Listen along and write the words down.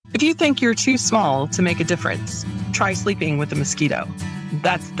If you think you're too small to make a difference, try sleeping with a mosquito.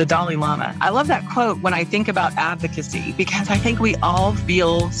 That's the Dalai Lama. I love that quote when I think about advocacy because I think we all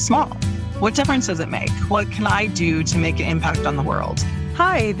feel small. What difference does it make? What can I do to make an impact on the world?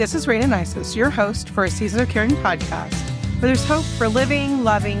 Hi, this is Raina Nisus, your host for a Season of Caring podcast, where there's hope for living,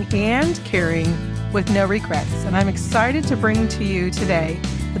 loving, and caring with no regrets. And I'm excited to bring to you today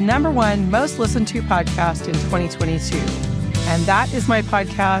the #1 most listened to podcast in 2022. And that is my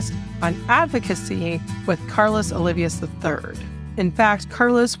podcast on advocacy with Carlos Olivias III. In fact,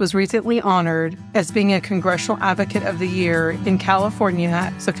 Carlos was recently honored as being a Congressional Advocate of the Year in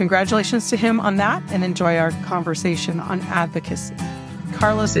California. So congratulations to him on that, and enjoy our conversation on advocacy.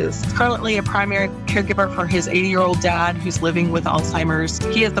 Carlos is currently a primary caregiver for his 80-year-old dad who's living with Alzheimer's.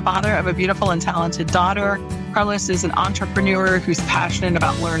 He is the father of a beautiful and talented daughter. Carlos is an entrepreneur who's passionate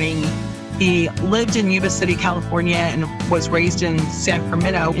about learning. He lived in Yuba City, California, and was raised in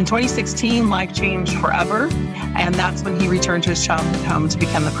Sacramento. In 2016, life changed forever, and that's when he returned to his childhood home to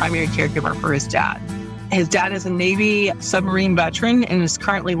become the primary caregiver for his dad. His dad is a Navy submarine veteran and is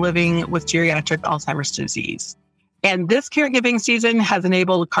currently living with geriatric Alzheimer's disease. And this caregiving season has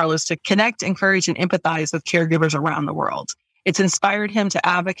enabled Carlos to connect, encourage, and empathize with caregivers around the world. It's inspired him to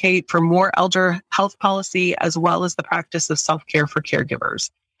advocate for more elder health policy, as well as the practice of self-care for caregivers.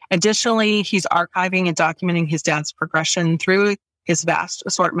 Additionally, he's archiving and documenting his dad's progression through his vast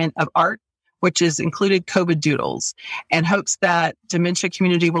assortment of art, which has included COVID doodles, and hopes that dementia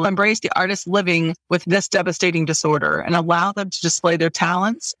community will embrace the artists living with this devastating disorder and allow them to display their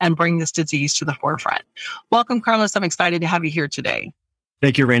talents and bring this disease to the forefront. Welcome, Carlos. I'm excited to have you here today.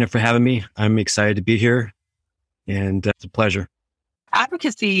 Thank you, Raina, for having me. I'm excited to be here, and it's a pleasure.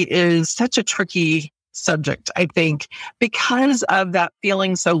 Advocacy is such a tricky subject, I think, because of that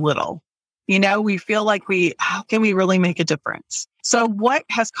feeling so little. You know, we feel like how can we really make a difference? So what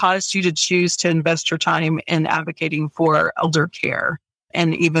has caused you to choose to invest your time in advocating for elder care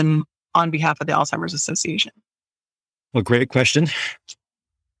and even on behalf of the Alzheimer's Association? Well, great question.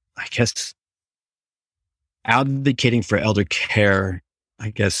 I guess advocating for elder care,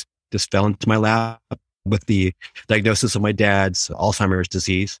 just fell into my lap with the diagnosis of my dad's Alzheimer's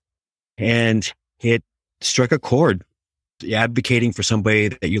disease. And it struck a chord, advocating for somebody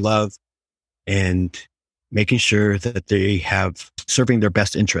that you love and making sure that they have serving their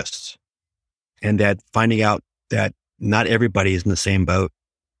best interests, and that finding out that not everybody is in the same boat.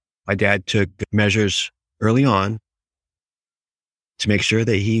 My dad took measures early on to make sure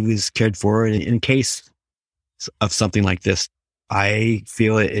that he was cared for in case of something like this. I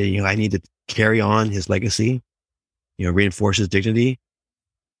feel I need to carry on his legacy, reinforce his dignity,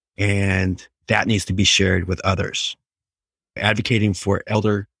 and that needs to be shared with others. Advocating for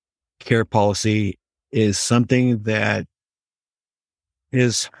elder care policy is something that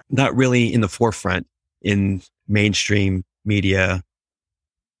is not really in the forefront in mainstream media.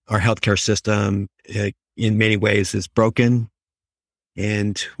 Our healthcare system, in many ways, is broken,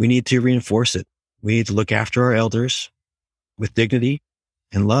 and we need to reinforce it. We need to look after our elders with dignity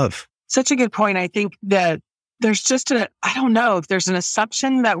and love. Such a good point. I think that there's just I don't know if there's an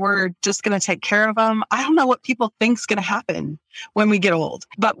assumption that we're just going to take care of them. I don't know what people think is going to happen when we get old,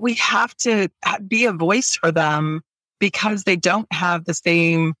 but we have to be a voice for them because they don't have the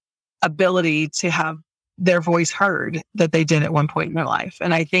same ability to have their voice heard that they did at one point in their life.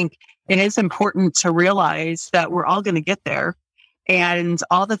 And I think it is important to realize that we're all going to get there, and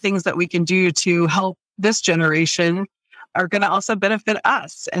all the things that we can do to help this generation are going to also benefit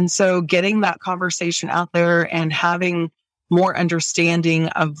us. And so getting that conversation out there and having more understanding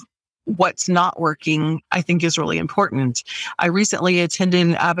of what's not working, I think is really important. I recently attended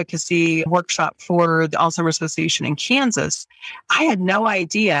an advocacy workshop for the Alzheimer's Association in Kansas. I had no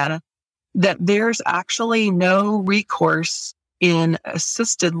idea that there's actually no recourse in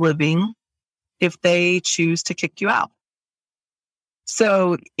assisted living if they choose to kick you out.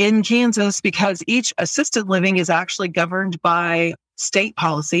 So in Kansas, because each assisted living is actually governed by state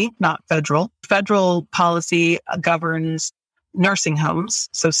policy, not federal. Federal policy governs nursing homes,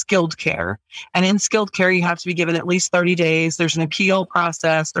 so skilled care. And in skilled care, you have to be given at least 30 days. There's an appeal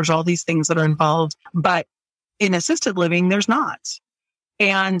process. There's all these things that are involved. But in assisted living, there's not.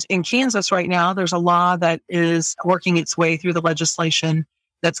 And in Kansas right now, there's a law that is working its way through the legislation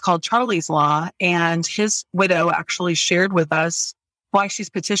that's called Charlie's Law. And his widow actually shared with us why she's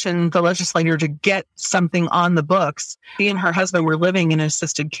petitioned the legislator to get something on the books. She and her husband were living in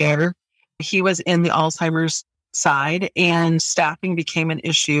assisted care. He was in the Alzheimer's side, and staffing became an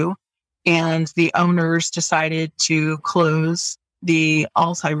issue. And the owners decided to close the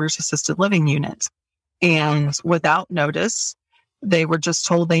Alzheimer's assisted living unit. And without notice, They were just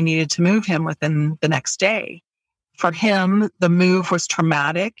told they needed to move him within the next day. For him, the move was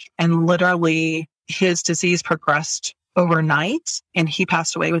traumatic, and literally his disease progressed overnight, and he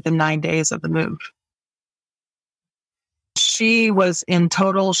passed away within 9 days of the move. She was in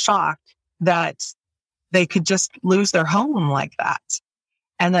total shock that they could just lose their home like that,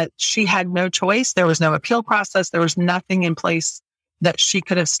 and that she had no choice. There was no appeal process. There was nothing in place that she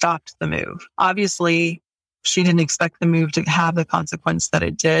could have stopped the move. Obviously, she didn't expect the move to have the consequence that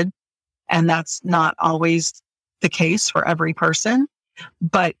it did. And that's not always the case for every person.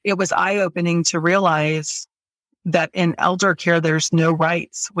 But it was eye-opening to realize that in elder care, there's no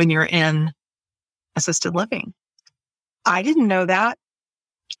rights when you're in assisted living. I didn't know that.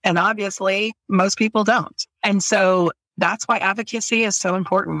 And obviously, most people don't. And so that's why advocacy is so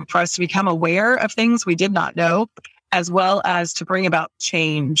important, for us to become aware of things we did not know, as well as to bring about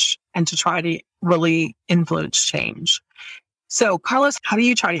change and to try to really influence change. So, Carlos, how do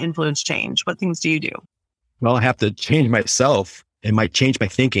you try to influence change? What things do you do? Well, I have to change myself and change my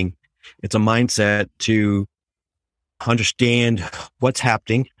thinking. It's a mindset to understand what's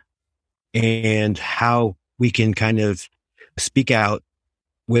happening and how we can kind of speak out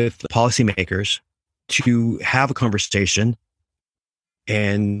with policymakers to have a conversation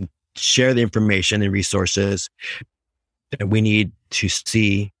and share the information and resources that we need to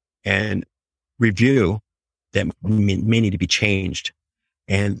see and review that may need to be changed.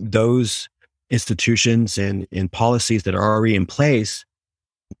 And those institutions and policies that are already in place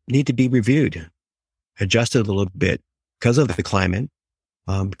need to be reviewed, adjusted a little bit because of the climate,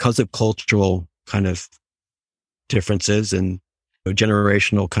 because of cultural kind of differences and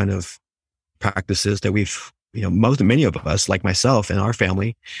generational kind of practices that many of us, like myself and our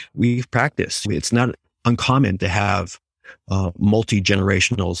family, we've practiced. It's not uncommon to have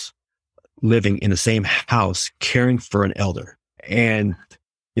multi-generationals living in the same house, caring for an elder. And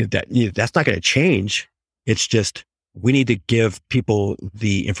that's not going to change. It's just, we need to give people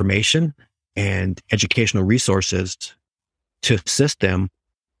the information and educational resources to assist them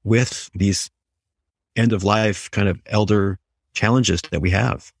with these end of life kind of elder challenges that we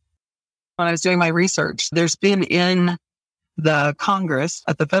have. When I was doing my research, there's been in the Congress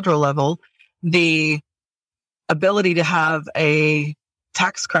at the federal level, the ability to have a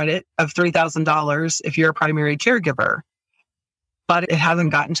tax credit of $3,000 if you're a primary caregiver. But it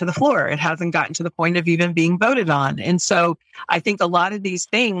hasn't gotten to the floor. It hasn't gotten to the point of even being voted on. And so I think a lot of these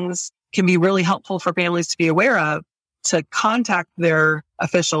things can be really helpful for families to be aware of, to contact their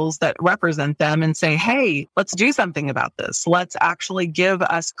officials that represent them and say, hey, let's do something about this. Let's actually give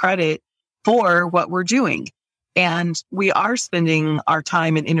us credit for what we're doing. And we are spending our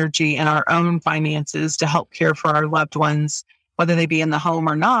time and energy and our own finances to help care for our loved ones, whether they be in the home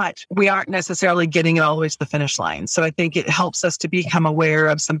or not. We aren't necessarily getting it all the way to the finish line. So I think it helps us to become aware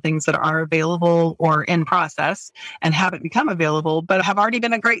of some things that are available or in process and haven't become available, but have already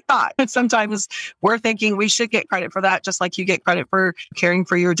been a great thought. And sometimes we're thinking we should get credit for that, just like you get credit for caring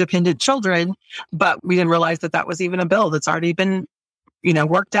for your dependent children. But we didn't realize that that was even a bill that's already been,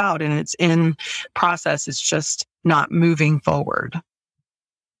 worked out and it's in process. It's just not moving forward.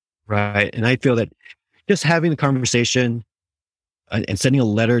 Right. And I feel that just having the conversation and sending a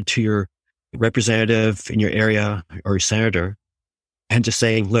letter to your representative in your area or your senator and just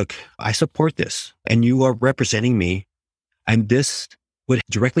saying, look, I support this and you are representing me and this would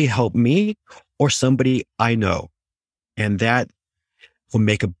directly help me or somebody I know. And that will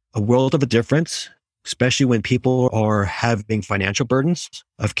make a world of a difference, especially when people are having financial burdens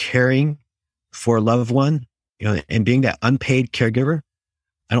of caring for a loved one, and being that unpaid caregiver.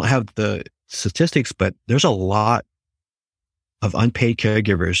 I don't have the statistics, but there's a lot of unpaid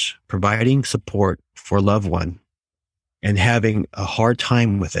caregivers providing support for a loved one and having a hard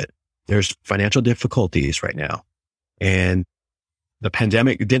time with it. There's financial difficulties right now. And the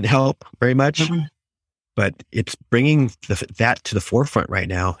pandemic didn't help very much, but it's bringing that to the forefront right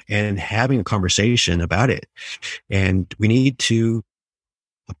now and having a conversation about it. And we need to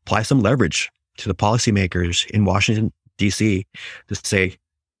apply some leverage to the policymakers in Washington, D.C. to say,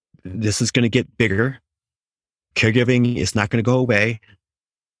 this is going to get bigger. Caregiving is not going to go away,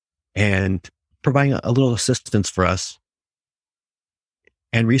 and providing a little assistance for us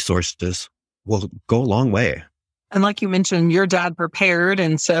and resources will go a long way. And like you mentioned, your dad prepared.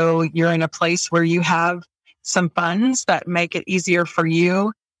 And so you're in a place where you have some funds that make it easier for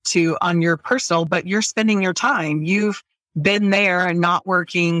you to, on your personal, but you're spending your time. You've been there and not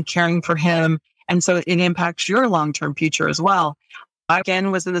working, caring for him. And so it impacts your long-term future as well. I,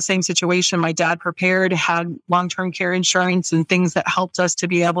 again, was in the same situation. My dad prepared, had long-term care insurance and things that helped us to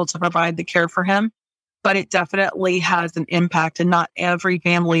be able to provide the care for him. but it definitely has an impact, and not every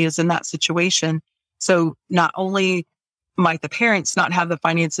family is in that situation. So not only might the parents not have the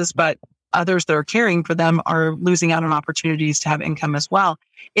finances, but others that are caring for them are losing out on opportunities to have income as well.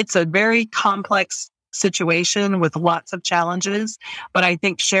 It's a very complex situation with lots of challenges, but I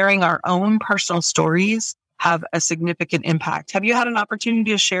think sharing our own personal stories have a significant impact. Have you had an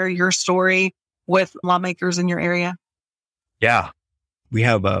opportunity to share your story with lawmakers in your area? Yeah. We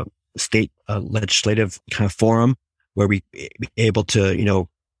have a state legislative kind of forum where we able to,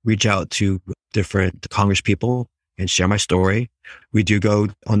 reach out to different Congress people and share my story. We do go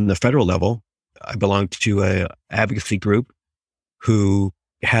on the federal level. I belong to a advocacy group who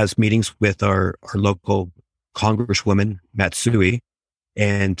has meetings with our local Congresswoman, Matsui,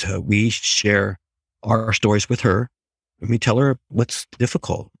 and we share our stories with her. And we tell her what's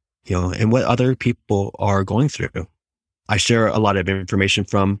difficult, and what other people are going through. I share a lot of information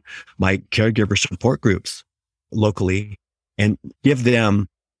from my caregiver support groups locally and give them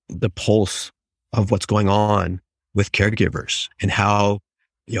the pulse of what's going on with caregivers and how,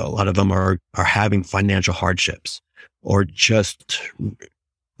 a lot of them are having financial hardships or just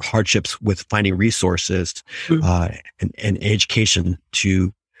hardships with finding resources and education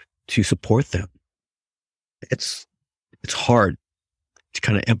to support them. It's hard to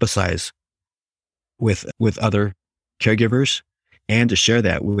kind of empathize with other caregivers and to share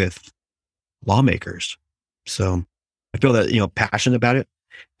that with lawmakers. So I feel that, passionate about it,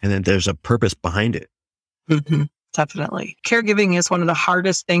 and then there's a purpose behind it. Mm-hmm. Definitely. Caregiving is one of the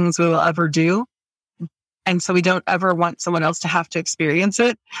hardest things we will ever do. And so we don't ever want someone else to have to experience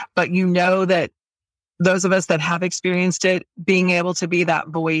it. But that those of us that have experienced it, being able to be that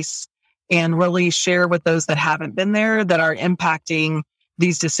voice and really share with those that haven't been there, that are impacting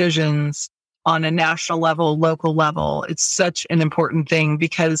these decisions on a national level, local level, it's such an important thing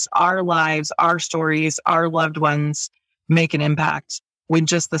because our lives, our stories, our loved ones make an impact when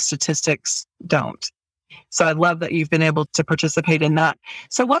just the statistics don't. So I love that you've been able to participate in that.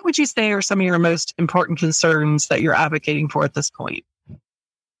 So what would you say are some of your most important concerns that you're advocating for at this point?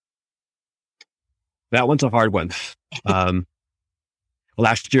 That one's a hard one.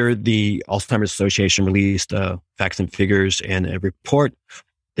 Last year, the Alzheimer's Association released facts and figures and a report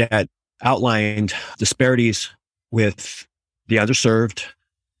that outlined disparities with the underserved,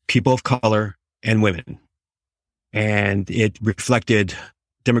 people of color, and women. And it reflected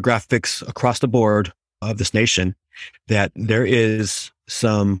demographics across the board of this nation, that there is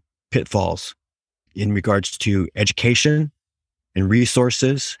some pitfalls in regards to education and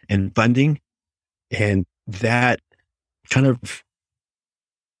resources and funding. And that kind of,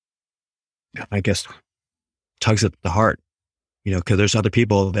 I guess, tugs at the heart, because there's other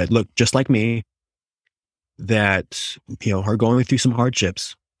people that look just like me that, are going through some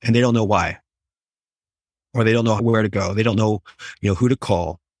hardships and they don't know why, or they don't know where to go. They don't know, who to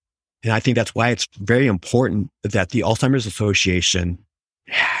call. And I think that's why it's very important that the Alzheimer's Association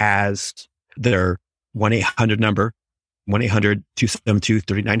has their 1-800 number,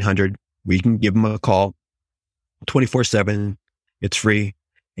 1-800-272-3900. We can give them a call 24/7. It's free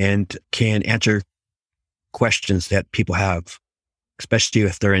and can answer questions that people have, especially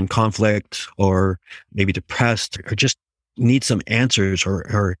if they're in conflict or maybe depressed or just need some answers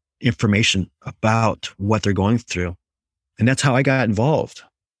or information about what they're going through. And that's how I got involved.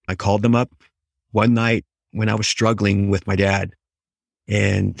 I called them up one night when I was struggling with my dad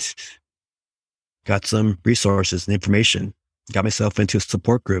and got some resources and information, got myself into a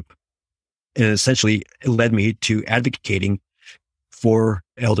support group. And essentially it led me to advocating for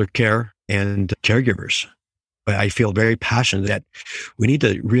elder care and caregivers. But I feel very passionate that we need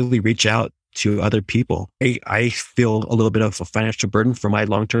to really reach out to other people. I feel a little bit of a financial burden for my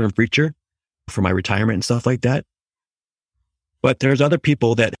long-term future, for my retirement and stuff like that. But there's other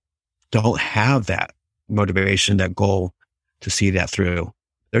people that don't have that motivation, that goal to see that through.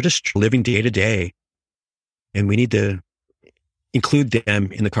 They're just living day to day. And we need to include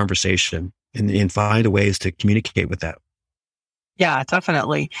them in the conversation and find ways to communicate with that. Yeah,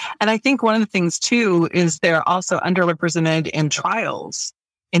 definitely. And I think one of the things too is they're also underrepresented in trials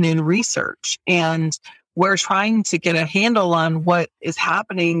and in research. And we're trying to get a handle on what is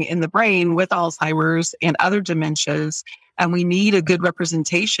happening in the brain with Alzheimer's and other dementias. And we need a good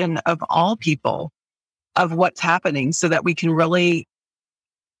representation of all people of what's happening so that we can really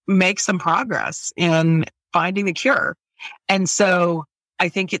make some progress in finding the cure. And so I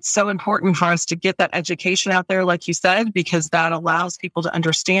think it's so important for us to get that education out there, like you said, because that allows people to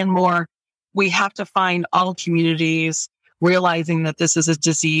understand more. We have to find all communities realizing that this is a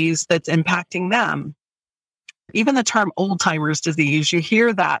disease that's impacting them. Even the term old timers disease, you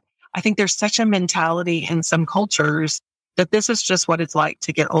hear that I think there's such a mentality in some cultures that this is just what it's like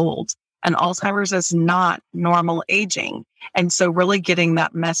to get old. And Alzheimer's is not normal aging. And so really getting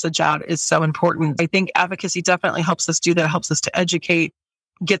that message out is so important. I think advocacy definitely helps us do that, helps us to educate,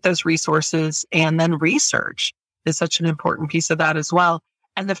 get those resources, and then research is such an important piece of that as well.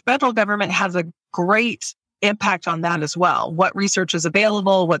 And the federal government has a great impact on that as well. What research is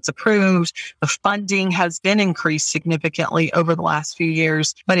available, what's approved, the funding has been increased significantly over the last few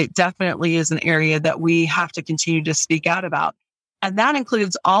years, but it definitely is an area that we have to continue to speak out about. And that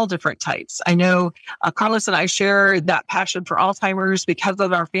includes all different types. I know Carlos and I share that passion for Alzheimer's because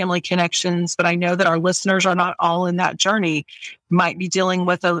of our family connections, but I know that our listeners are not all in that journey, might be dealing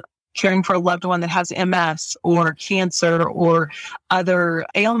with caring for a loved one that has MS or cancer or other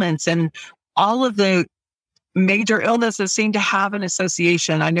ailments. And all of the major illnesses seem to have an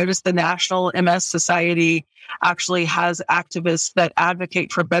association. I noticed the National MS Society actually has activists that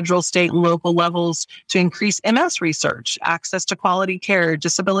advocate for federal, state, and local levels to increase MS research, access to quality care,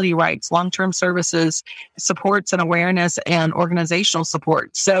 disability rights, long-term services, supports and awareness, and organizational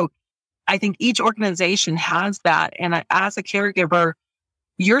support. So I think each organization has that. And as a caregiver,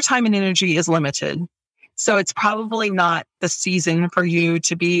 your time and energy is limited. So it's probably not the season for you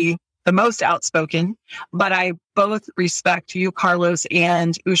to be the most outspoken, but I both respect you, Carlos,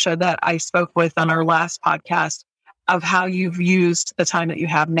 and Usha, that I spoke with on our last podcast, of how you've used the time that you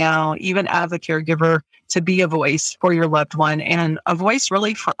have now, even as a caregiver, to be a voice for your loved one and a voice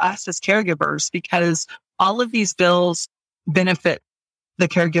really for us as caregivers, because all of these bills benefit the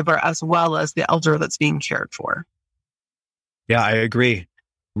caregiver as well as the elder that's being cared for. Yeah, I agree.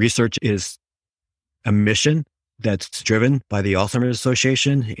 Research is a mission that's driven by the Alzheimer's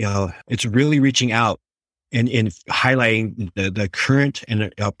Association. It's really reaching out and highlighting the current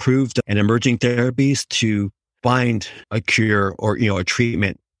and approved and emerging therapies to find a cure or, a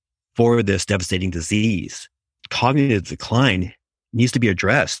treatment for this devastating disease. Cognitive decline needs to be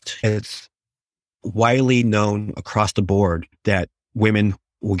addressed. It's widely known across the board that women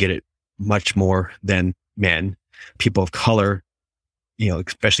will get it much more than men. People of color,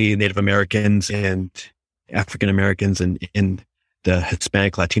 especially Native Americans and African Americans and in the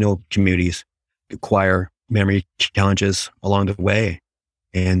Hispanic Latino communities, acquire memory challenges along the way.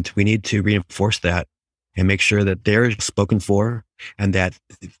 And we need to reinforce that and make sure that they're spoken for and that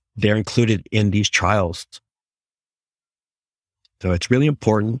they're included in these trials. So it's really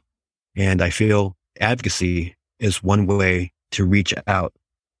important. And I feel advocacy is one way to reach out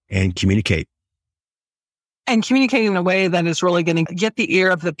and communicate. And communicate in a way that is really going to get the ear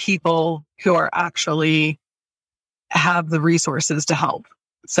of the people who are actually have the resources to help.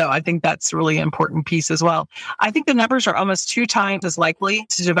 So I think that's a really important piece as well. I think the numbers are almost 2 times as likely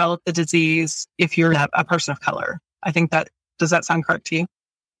to develop the disease if you're a person of color. I think does that sound correct to you?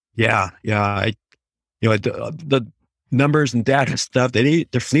 Yeah. The numbers and data stuff, they're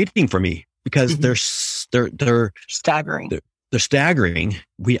fleeting for me because they're staggering. They're staggering.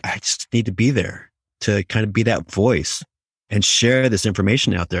 I just need to be there to kind of be that voice and share this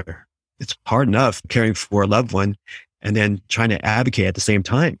information out there. It's hard enough caring for a loved one and then trying to advocate at the same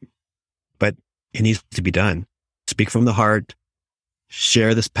time, but it needs to be done. Speak from the heart,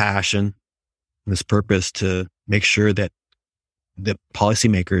 share this passion, this purpose to make sure that the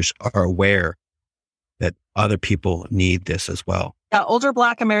policymakers are aware that other people need this as well. Yeah, older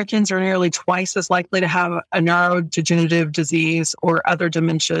Black Americans are nearly twice as likely to have a neurodegenerative disease or other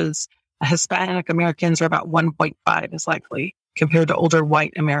dementias. Hispanic Americans are about 1.5 as likely compared to older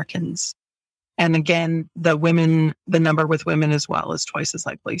white Americans. And again, the number with women as well is twice as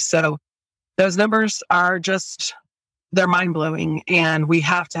likely. So those numbers are they're mind-blowing, and we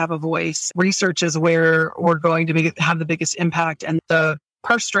have to have a voice. Research is where we're going to have the biggest impact, and the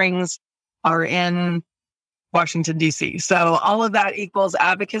purse strings are in Washington, D.C. So all of that equals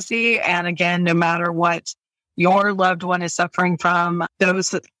advocacy. And again, no matter what your loved one is suffering from,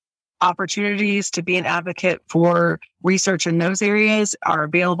 those opportunities to be an advocate for research in those areas are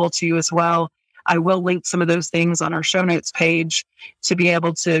available to you as well. I will link some of those things on our show notes page to be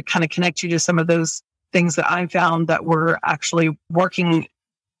able to kind of connect you to some of those things that I found that we're actually working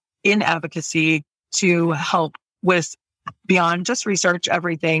in advocacy to help with beyond just research,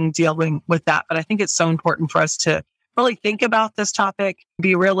 everything dealing with that. But I think it's so important for us to really think about this topic,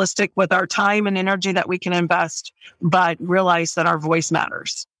 be realistic with our time and energy that we can invest, but realize that our voice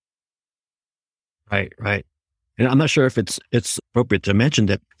matters. Right. And I'm not sure if it's appropriate to mention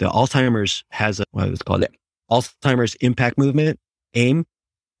that the Alzheimer's has what's called Alzheimer's Impact Movement, AIM,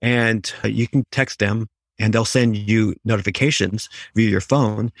 and you can text them and they'll send you notifications via your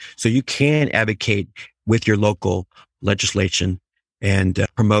phone so you can advocate with your local legislation and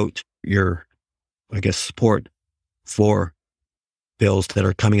promote your, support for bills that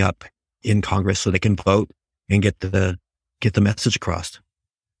are coming up in Congress so they can vote and get the message across.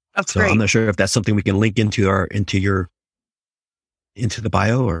 That's great. I'm not sure if that's something we can link into the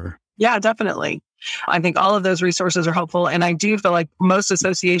bio or. Yeah, definitely. I think all of those resources are helpful. And I do feel like most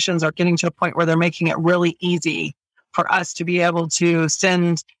associations are getting to a point where they're making it really easy for us to be able to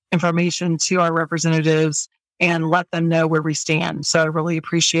send information to our representatives and let them know where we stand. So I really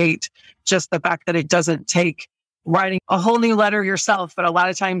appreciate just the fact that it doesn't take writing a whole new letter yourself, but a lot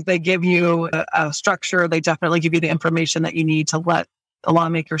of times they give you a structure. They definitely give you the information that you need to let the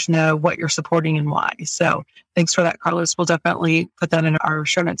lawmakers know what you're supporting and why. So thanks for that, Carlos. We'll definitely put that in our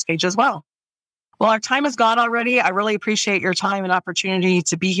show notes page as well. Well, our time is gone already. I really appreciate your time and opportunity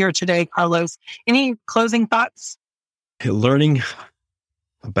to be here today, Carlos. Any closing thoughts? Learning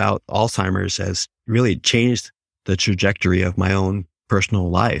about Alzheimer's has really changed the trajectory of my own personal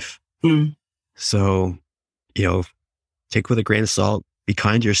life. Mm. So, take with a grain of salt, be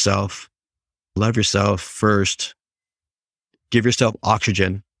kind to yourself, love yourself first, give yourself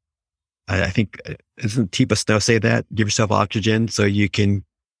oxygen. I think, doesn't Teepa Snow say that? Give yourself oxygen so you can,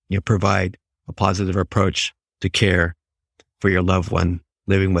 provide a positive approach to care for your loved one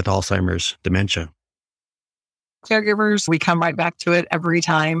living with Alzheimer's dementia. Caregivers, we come right back to it every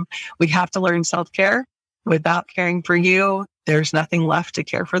time. We have to learn self-care. Without caring for you, there's nothing left to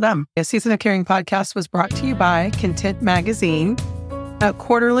care for them. A Season of Caring podcast was brought to you by Content Magazine, a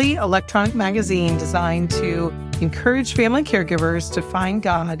quarterly electronic magazine designed to encourage family caregivers to find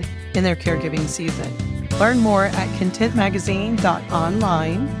God in their caregiving season. Learn more at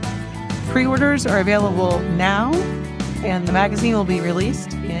contentmagazine.online. Pre-orders are available now, and the magazine will be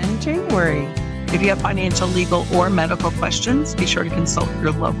released in January. If you have financial, legal, or medical questions, be sure to consult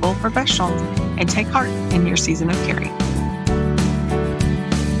your local professionals and take heart in your season of caring.